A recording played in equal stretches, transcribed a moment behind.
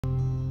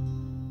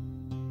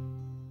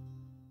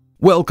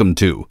Welcome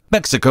to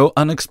Mexico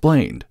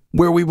Unexplained,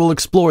 where we will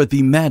explore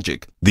the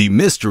magic, the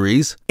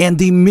mysteries, and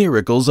the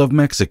miracles of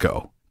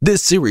Mexico.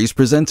 This series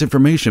presents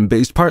information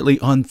based partly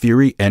on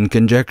theory and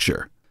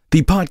conjecture.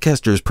 The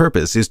podcaster's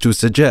purpose is to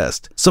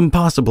suggest some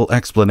possible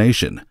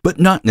explanation,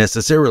 but not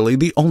necessarily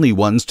the only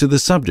ones to the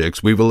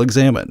subjects we will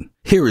examine.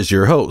 Here is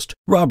your host,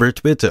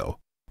 Robert Bitto.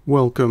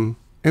 Welcome,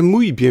 and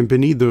muy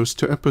bienvenidos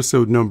to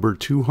episode number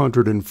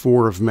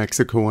 204 of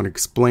Mexico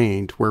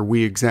Unexplained, where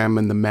we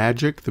examine the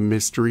magic, the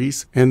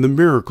mysteries, and the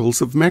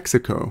miracles of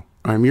Mexico.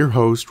 I'm your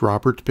host,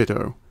 Robert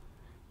Bitto.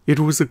 It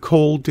was a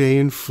cold day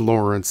in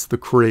Florence, the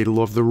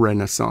cradle of the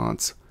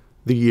Renaissance.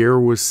 The year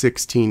was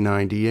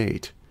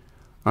 1698.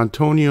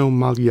 Antonio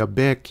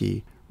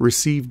Magliabecchi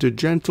received a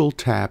gentle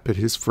tap at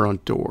his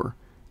front door.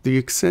 The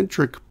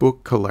eccentric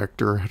book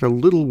collector had a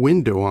little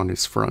window on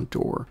his front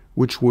door,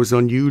 which was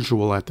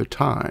unusual at the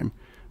time,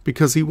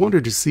 because he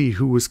wanted to see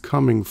who was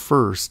coming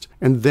first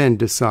and then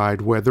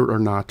decide whether or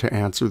not to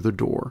answer the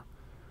door.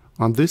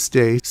 On this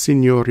day,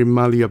 Signore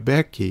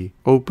Magliabecchi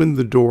opened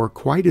the door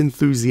quite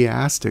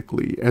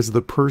enthusiastically as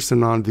the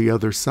person on the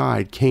other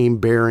side came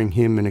bearing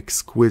him an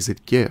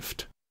exquisite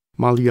gift.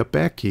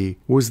 Magliabecchi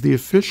was the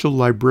official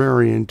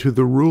librarian to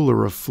the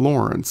ruler of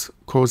Florence,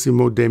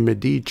 Cosimo de'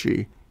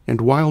 Medici, and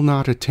while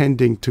not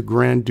attending to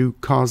Grand Duke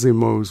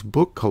Cosimo's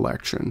book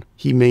collection,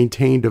 he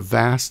maintained a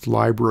vast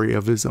library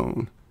of his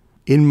own.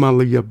 In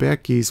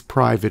Magliabecchi's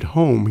private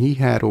home, he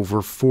had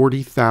over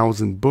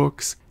 40,000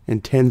 books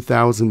and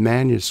 10,000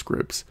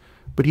 manuscripts,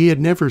 but he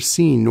had never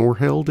seen nor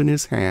held in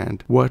his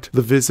hand what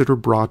the visitor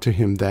brought to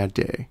him that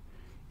day.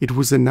 It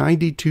was a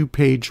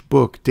 92-page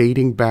book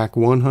dating back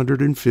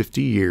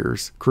 150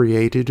 years,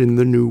 created in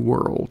the New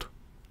World.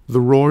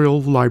 The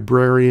royal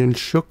librarian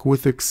shook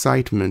with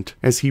excitement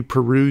as he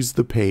perused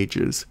the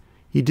pages.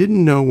 He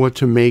didn't know what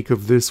to make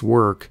of this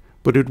work,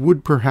 but it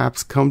would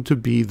perhaps come to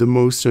be the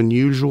most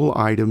unusual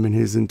item in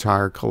his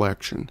entire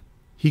collection.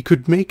 He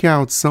could make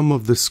out some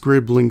of the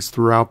scribblings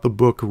throughout the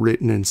book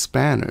written in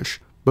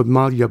Spanish, but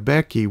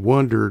Magliabecchi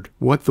wondered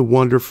what the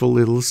wonderful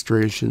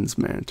illustrations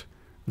meant.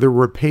 There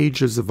were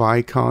pages of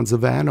icons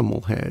of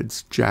animal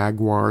heads,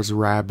 jaguars,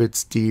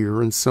 rabbits,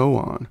 deer, and so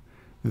on.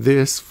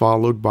 This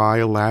followed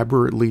by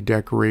elaborately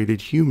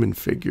decorated human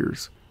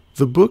figures.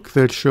 The book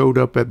that showed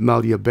up at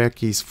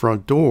Magliabecchi's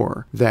front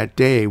door that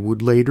day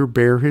would later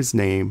bear his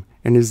name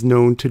and is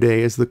known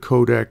today as the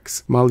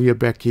Codex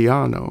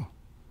Magliabecchiano.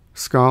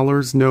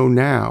 Scholars know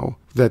now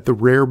that the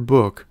rare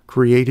book,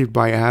 created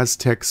by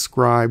Aztec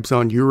scribes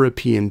on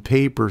European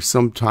paper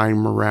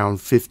sometime around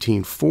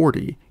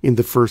 1540, in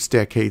the first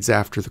decades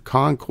after the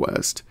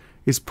conquest,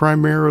 is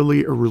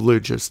primarily a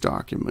religious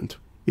document.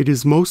 It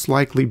is most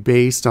likely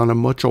based on a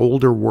much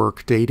older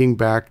work dating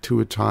back to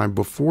a time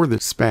before the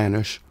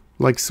Spanish,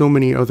 like so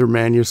many other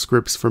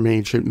manuscripts from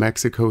ancient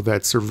Mexico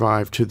that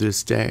survive to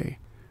this day.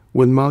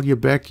 When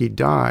Magliabecchi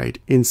died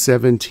in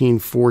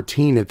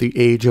 1714 at the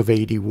age of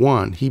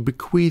 81, he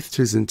bequeathed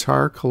his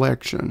entire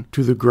collection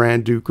to the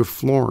Grand Duke of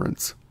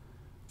Florence.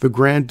 The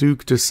Grand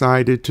Duke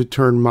decided to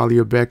turn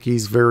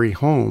Magliabecchi's very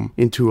home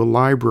into a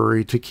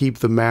library to keep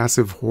the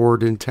massive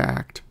hoard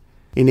intact.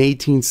 In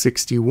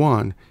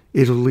 1861,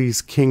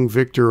 Italy's King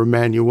Victor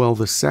Emmanuel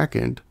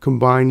II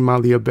combined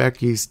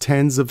Magliabecchi's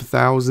tens of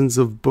thousands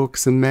of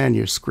books and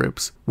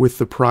manuscripts with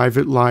the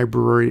private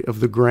library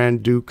of the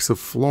Grand Dukes of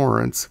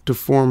Florence to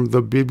form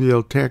the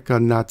Biblioteca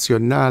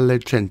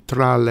Nazionale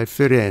Centrale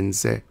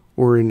Firenze,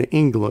 or in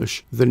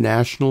English, the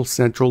National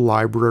Central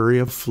Library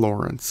of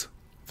Florence.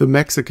 The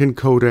Mexican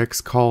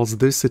Codex calls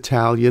this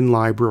Italian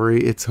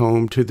library its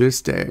home to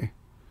this day.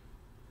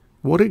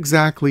 What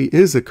exactly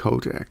is a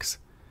codex?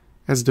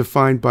 As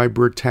defined by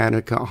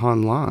Britannica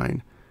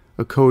Online,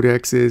 a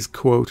codex is,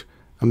 quote,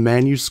 a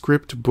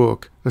manuscript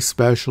book,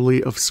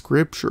 especially of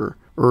scripture,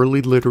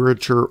 early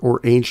literature,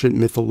 or ancient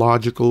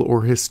mythological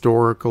or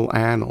historical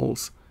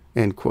annals,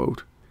 end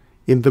quote.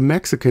 In the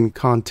Mexican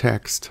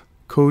context,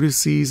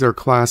 codices are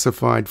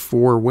classified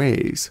four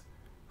ways.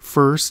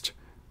 First,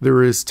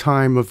 there is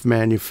time of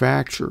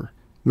manufacture.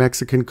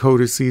 Mexican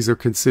codices are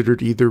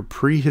considered either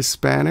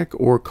pre-Hispanic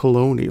or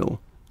colonial.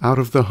 Out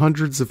of the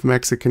hundreds of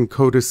Mexican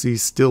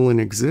codices still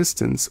in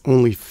existence,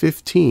 only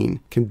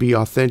 15 can be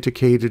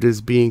authenticated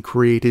as being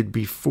created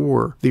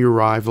before the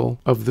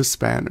arrival of the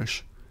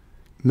Spanish.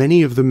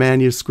 Many of the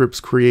manuscripts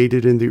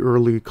created in the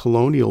early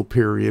colonial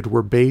period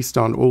were based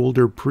on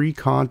older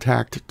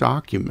pre-contact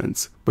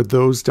documents, but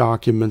those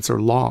documents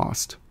are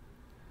lost.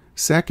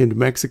 Second,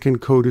 Mexican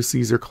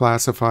codices are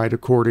classified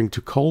according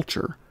to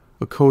culture.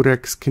 A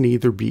codex can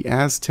either be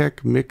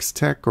Aztec,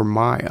 Mixtec, or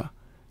Maya.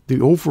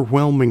 The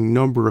overwhelming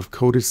number of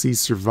codices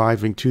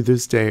surviving to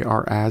this day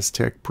are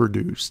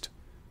Aztec-produced.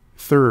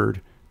 Third,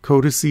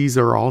 codices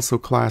are also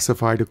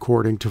classified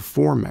according to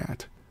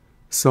format.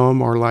 Some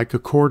are like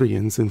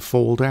accordions and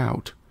fold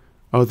out.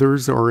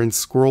 Others are in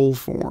scroll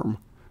form.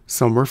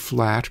 Some are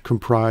flat,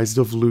 comprised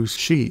of loose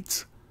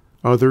sheets.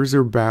 Others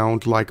are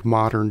bound like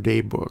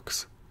modern-day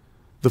books.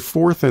 The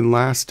fourth and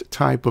last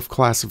type of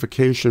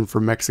classification for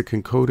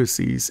Mexican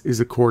codices is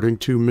according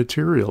to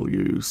material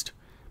used.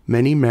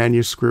 Many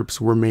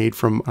manuscripts were made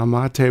from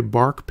amate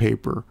bark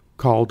paper,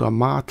 called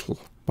amatl,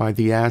 by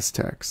the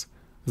Aztecs.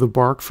 The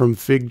bark from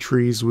fig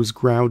trees was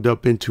ground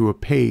up into a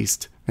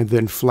paste and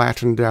then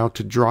flattened out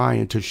to dry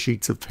into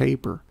sheets of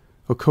paper.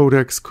 A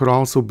codex could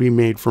also be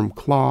made from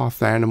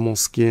cloth, animal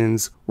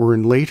skins, or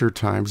in later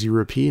times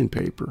European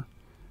paper.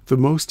 The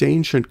most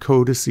ancient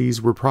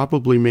codices were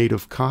probably made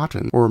of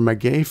cotton or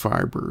maguey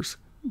fibers,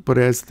 but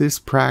as this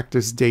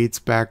practice dates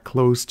back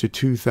close to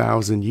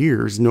 2,000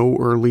 years, no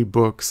early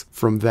books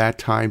from that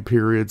time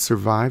period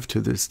survive to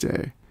this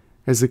day.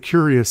 As a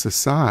curious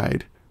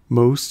aside,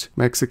 most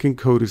Mexican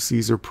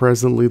codices are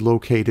presently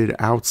located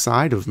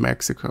outside of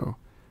Mexico.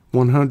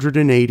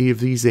 180 of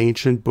these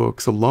ancient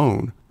books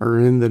alone are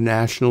in the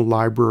National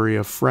Library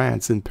of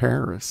France in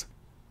Paris.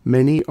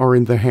 Many are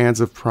in the hands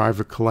of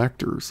private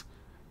collectors.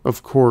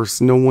 Of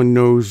course, no one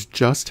knows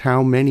just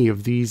how many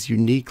of these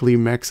uniquely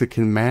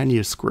Mexican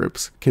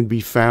manuscripts can be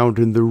found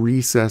in the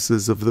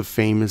recesses of the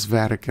famous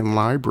Vatican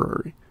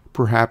Library.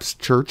 Perhaps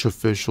church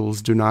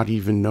officials do not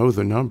even know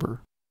the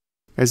number.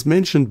 As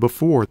mentioned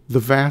before, the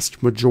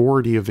vast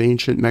majority of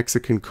ancient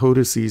Mexican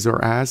codices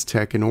are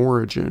Aztec in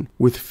origin,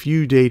 with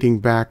few dating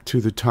back to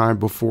the time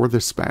before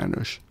the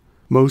Spanish.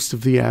 Most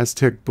of the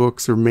Aztec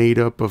books are made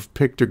up of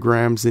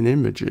pictograms and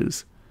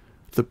images.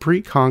 The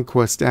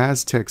pre-conquest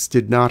Aztecs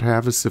did not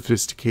have a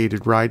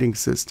sophisticated writing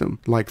system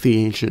like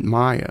the ancient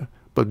Maya,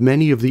 but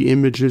many of the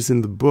images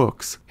in the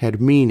books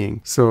had meaning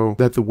so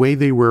that the way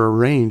they were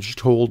arranged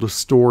told a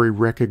story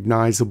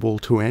recognizable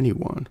to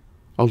anyone.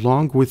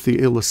 Along with the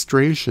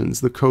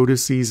illustrations, the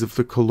codices of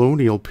the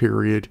colonial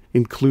period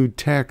include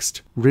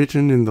text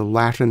written in the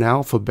Latin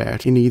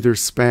alphabet in either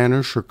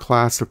Spanish or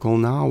classical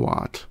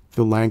Nahuatl,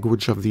 the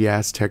language of the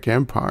Aztec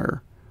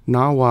Empire.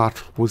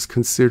 Nahuatl was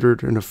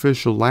considered an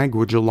official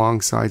language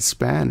alongside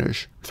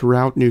Spanish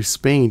throughout New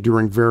Spain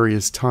during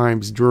various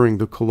times during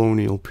the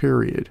colonial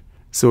period,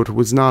 so it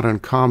was not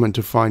uncommon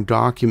to find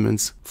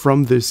documents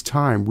from this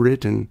time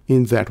written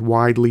in that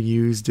widely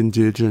used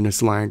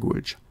indigenous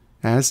language.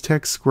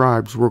 Aztec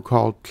scribes were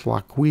called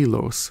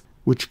tlacuilos,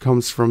 which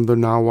comes from the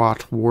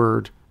Nahuatl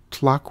word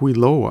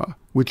tlacuiloa,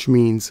 which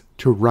means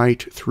to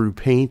write through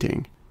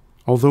painting.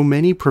 Although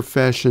many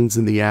professions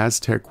in the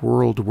Aztec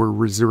world were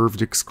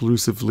reserved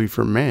exclusively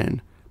for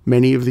men,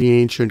 many of the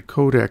ancient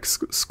Codex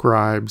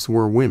scribes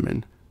were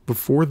women.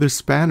 Before the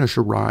Spanish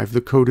arrived,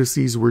 the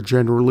codices were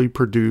generally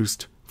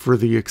produced for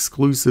the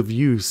exclusive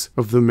use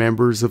of the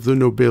members of the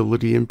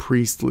nobility and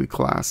priestly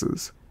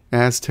classes.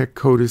 Aztec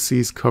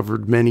codices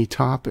covered many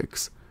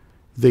topics.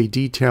 They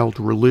detailed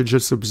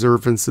religious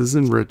observances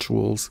and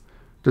rituals,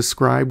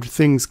 described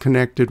things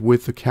connected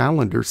with the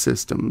calendar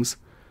systems,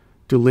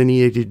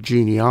 delineated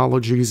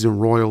genealogies and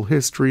royal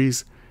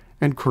histories,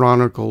 and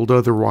chronicled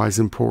otherwise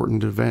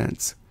important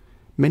events.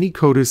 Many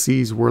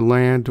codices were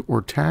land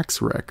or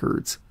tax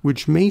records,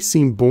 which may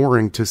seem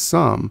boring to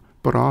some,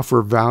 but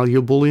offer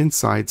valuable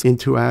insights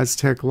into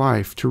Aztec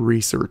life to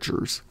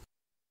researchers.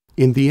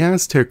 In the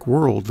Aztec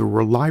world, there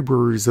were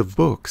libraries of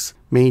books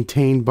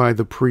maintained by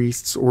the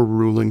priests or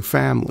ruling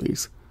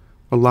families.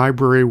 A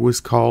library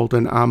was called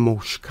an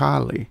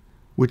amoxcalli,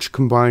 which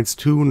combines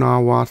two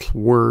Nahuatl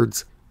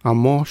words,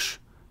 amox,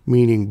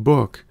 meaning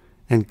book,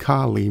 and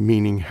calli,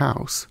 meaning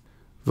house.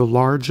 The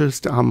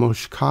largest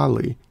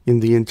amoxcalli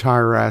in the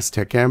entire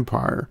Aztec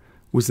Empire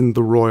was in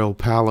the royal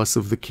palace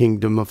of the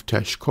Kingdom of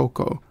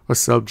Texcoco, a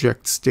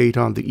subject state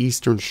on the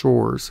eastern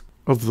shores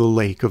of the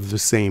lake of the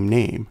same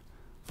name.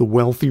 The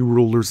wealthy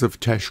rulers of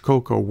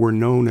Texcoco were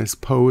known as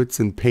poets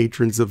and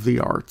patrons of the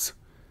arts.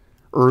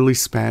 Early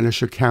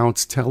Spanish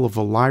accounts tell of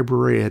a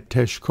library at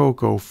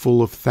Texcoco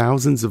full of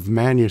thousands of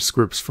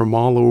manuscripts from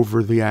all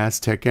over the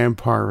Aztec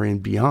Empire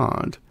and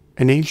beyond,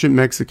 an ancient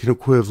Mexican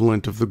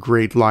equivalent of the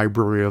Great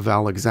Library of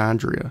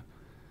Alexandria.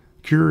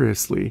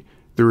 Curiously,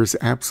 there is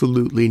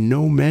absolutely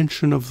no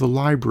mention of the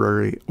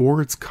library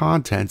or its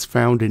contents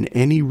found in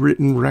any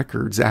written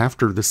records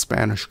after the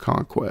Spanish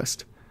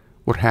conquest.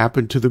 What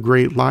happened to the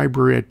Great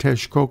Library at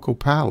Texcoco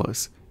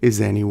Palace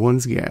is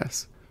anyone's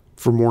guess.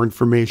 For more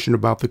information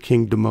about the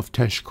Kingdom of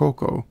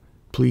Texcoco,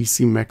 please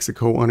see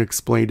Mexico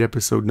Unexplained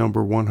episode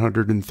number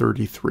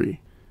 133.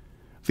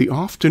 The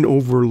often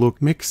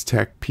overlooked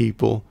Mixtec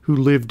people who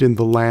lived in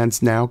the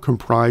lands now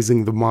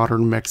comprising the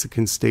modern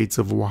Mexican states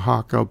of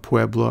Oaxaca,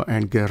 Puebla,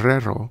 and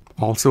Guerrero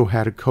also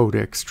had a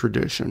codex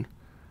tradition.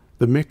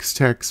 The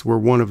Mixtecs were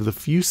one of the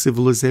few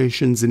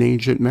civilizations in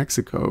ancient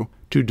Mexico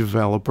to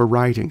develop a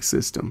writing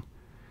system.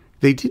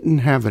 They didn't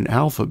have an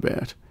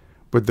alphabet,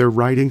 but their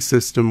writing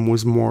system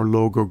was more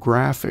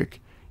logographic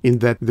in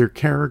that their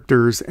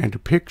characters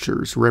and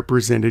pictures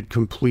represented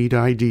complete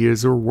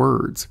ideas or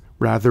words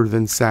rather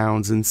than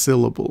sounds and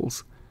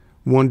syllables.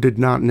 One did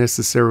not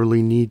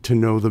necessarily need to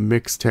know the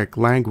Mixtec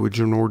language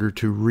in order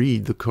to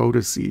read the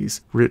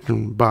codices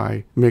written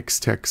by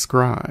Mixtec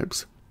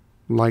scribes.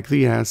 Like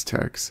the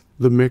Aztecs,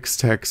 the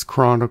Mixtecs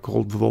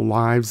chronicled the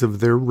lives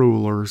of their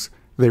rulers.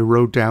 They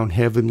wrote down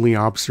heavenly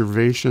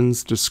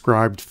observations,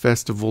 described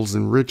festivals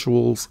and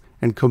rituals,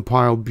 and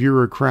compiled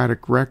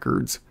bureaucratic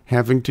records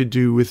having to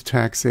do with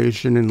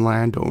taxation and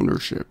land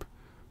ownership.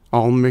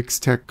 All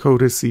Mixtec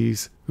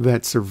codices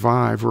that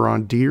survive are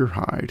on deer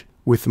hide,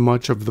 with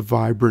much of the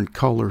vibrant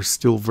color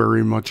still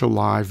very much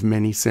alive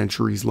many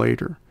centuries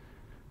later.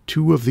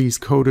 Two of these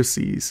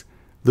codices,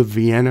 the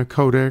Vienna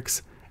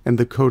Codex and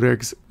the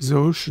Codex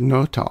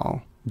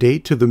Xochnotal,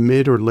 date to the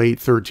mid or late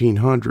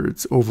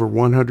 1300s, over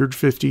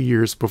 150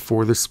 years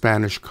before the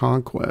Spanish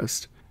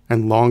conquest,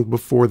 and long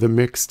before the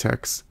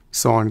Mixtecs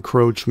saw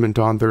encroachment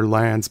on their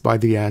lands by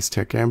the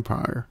Aztec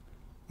Empire.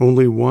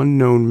 Only one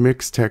known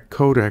Mixtec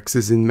codex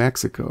is in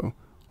Mexico.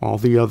 All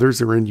the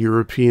others are in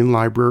European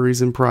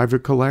libraries and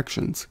private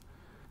collections.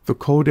 The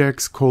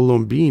Codex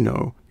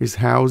Colombino is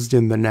housed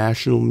in the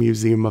National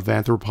Museum of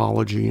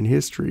Anthropology and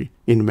History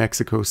in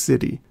Mexico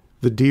City.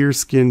 The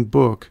deerskin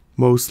book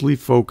mostly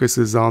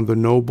focuses on the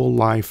noble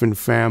life and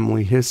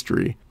family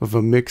history of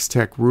a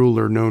Mixtec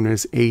ruler known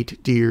as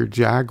 8-Deer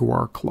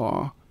Jaguar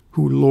Claw,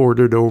 who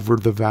lorded over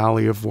the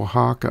valley of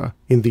Oaxaca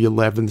in the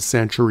 11th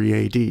century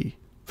AD.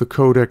 The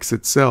codex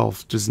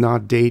itself does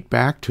not date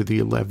back to the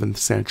 11th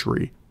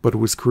century, but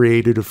was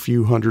created a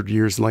few hundred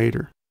years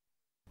later.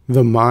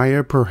 The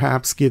Maya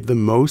perhaps get the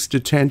most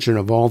attention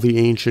of all the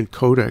ancient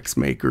codex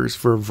makers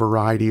for a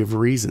variety of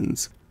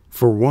reasons.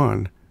 For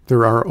one,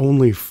 there are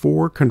only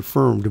 4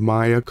 confirmed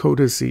Maya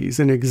codices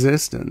in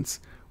existence,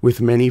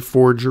 with many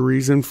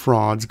forgeries and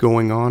frauds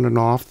going on and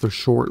off the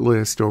short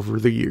list over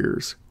the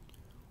years.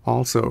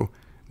 Also,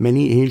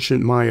 many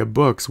ancient Maya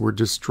books were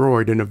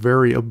destroyed in a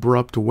very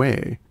abrupt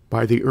way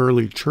by the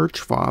early church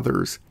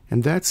fathers,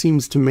 and that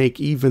seems to make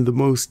even the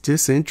most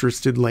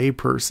disinterested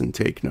layperson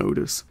take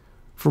notice.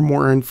 For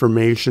more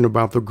information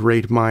about the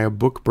Great Maya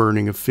Book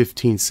Burning of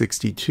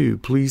 1562,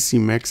 please see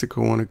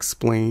Mexico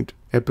Unexplained,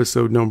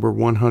 episode number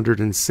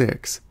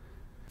 106.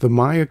 The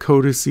Maya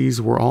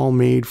codices were all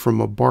made from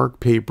a bark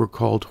paper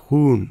called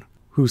hun,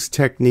 whose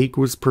technique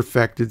was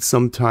perfected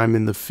sometime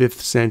in the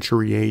 5th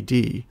century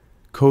AD.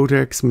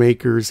 Codex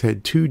makers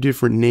had 2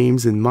 different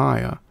names in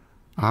Maya,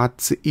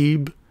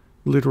 Atzib,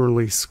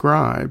 literally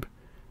scribe,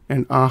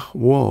 and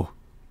Ahwo,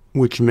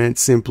 which meant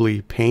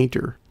simply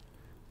painter.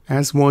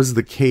 As was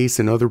the case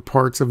in other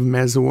parts of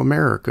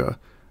Mesoamerica,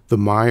 the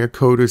Maya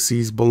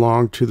codices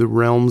belonged to the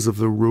realms of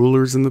the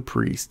rulers and the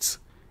priests.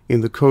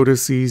 In the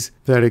codices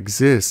that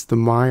exist, the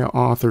Maya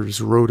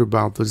authors wrote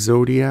about the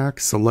zodiac,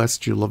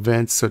 celestial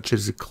events such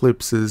as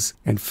eclipses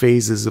and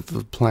phases of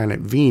the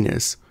planet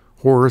Venus,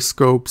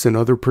 horoscopes and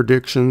other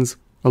predictions,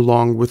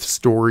 along with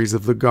stories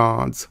of the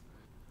gods.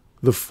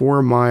 The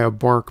 4 Maya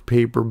bark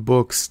paper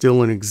books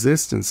still in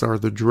existence are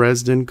the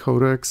Dresden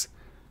Codex,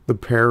 the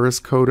Paris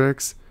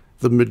Codex,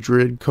 the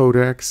Madrid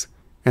Codex,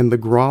 and the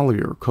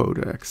Grolier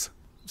Codex.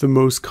 The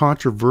most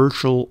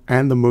controversial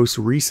and the most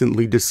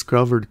recently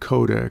discovered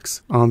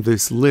codex on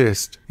this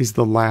list is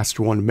the last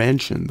one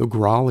mentioned, the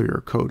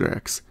Grolier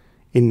Codex.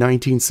 In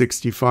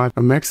 1965,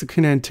 a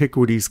Mexican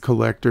antiquities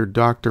collector,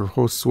 Dr.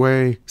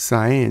 Josue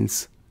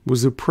Sáenz,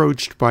 was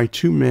approached by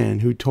 2 men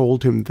who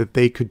told him that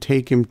they could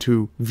take him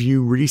to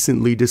view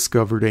recently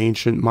discovered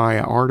ancient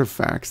Maya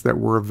artifacts that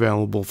were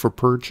available for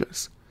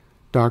purchase.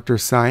 Dr.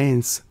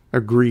 Sáenz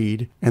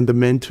agreed, and the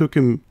men took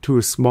him to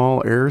a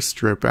small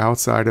airstrip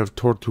outside of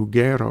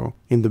Tortuguero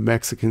in the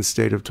Mexican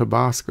state of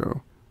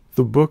Tabasco.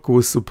 The book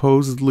was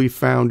supposedly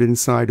found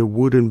inside a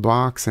wooden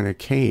box in a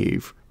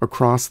cave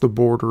across the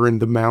border in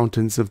the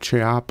mountains of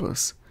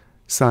Chiapas.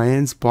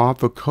 Sáenz bought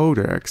the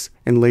codex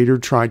and later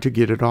tried to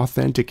get it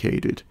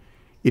authenticated.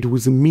 It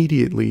was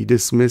immediately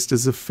dismissed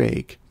as a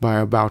fake by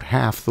about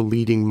half the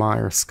leading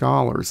Maya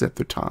scholars at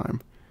the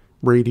time.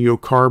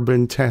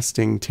 Radiocarbon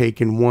testing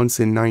taken once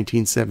in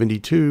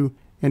 1972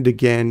 and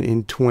again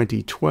in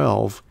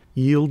 2012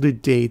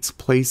 yielded dates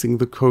placing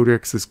the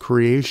codex's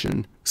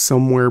creation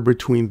somewhere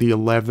between the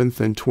 11th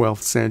and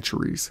 12th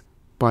centuries.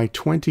 By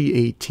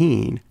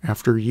 2018,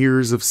 after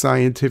years of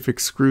scientific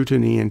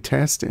scrutiny and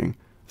testing,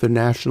 the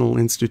National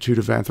Institute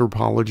of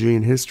Anthropology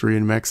and History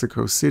in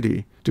Mexico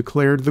City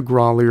declared the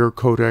Grolier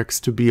Codex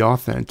to be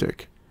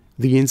authentic.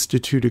 The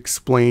institute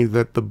explained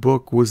that the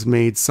book was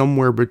made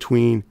somewhere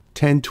between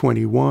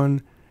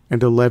 1021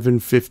 and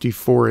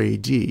 1154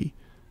 AD,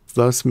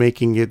 thus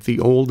making it the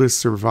oldest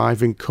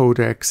surviving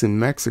codex in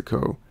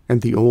Mexico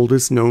and the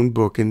oldest known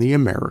book in the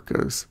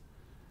Americas.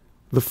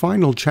 The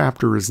final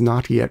chapter is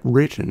not yet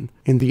written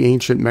in the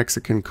ancient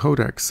Mexican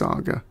Codex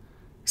saga.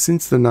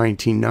 Since the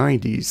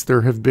 1990s,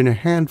 there have been a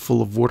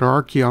handful of what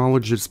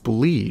archaeologists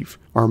believe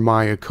are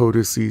Maya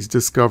codices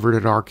discovered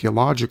at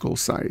archaeological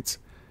sites.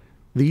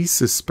 These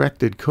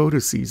suspected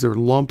codices are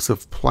lumps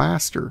of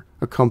plaster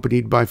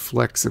accompanied by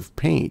flecks of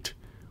paint,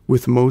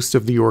 with most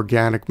of the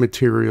organic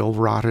material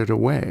rotted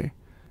away.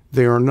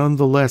 They are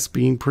nonetheless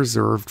being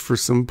preserved for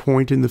some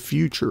point in the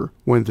future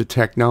when the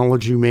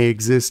technology may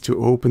exist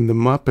to open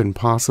them up and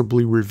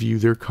possibly review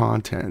their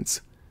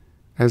contents.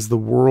 As the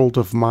world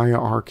of Maya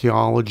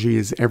archaeology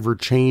is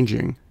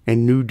ever-changing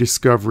and new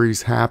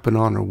discoveries happen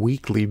on a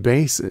weekly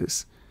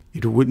basis,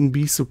 it wouldn't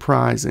be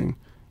surprising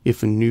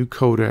if a new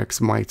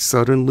codex might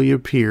suddenly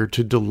appear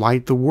to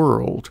delight the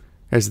world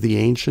as the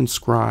ancient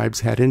scribes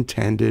had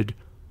intended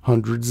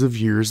hundreds of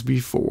years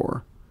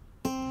before.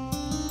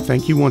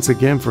 Thank you once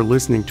again for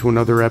listening to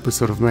another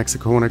episode of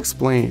Mexico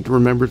Unexplained.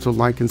 Remember to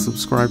like and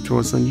subscribe to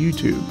us on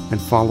YouTube and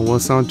follow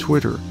us on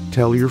Twitter.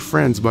 Tell your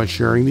friends by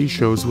sharing these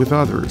shows with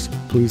others.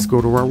 Please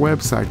go to our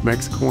website,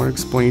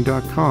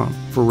 MexicoUnexplained.com,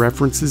 for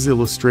references,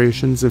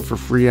 illustrations, and for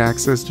free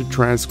access to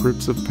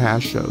transcripts of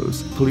past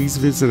shows. Please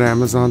visit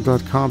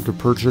Amazon.com to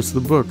purchase the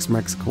books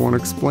Mexico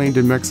Unexplained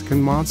and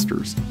Mexican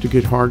Monsters to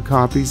get hard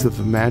copies of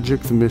the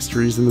magic, the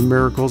mysteries, and the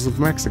miracles of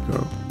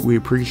Mexico. We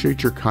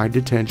appreciate your kind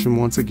attention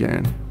once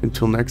again.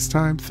 Until next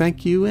time,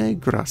 thank you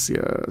and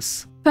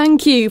gracias.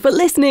 Thank you for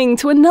listening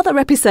to another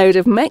episode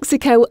of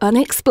Mexico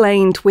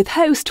Unexplained with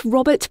host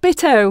Robert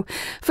Bitto.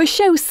 For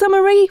show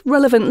summary,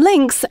 relevant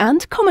links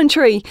and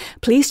commentary,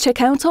 please check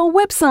out our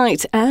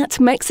website at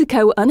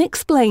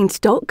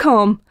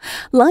mexicounexplained.com.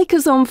 Like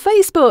us on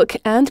Facebook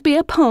and be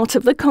a part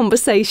of the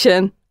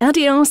conversation.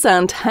 Adios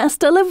and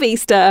hasta la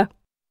vista.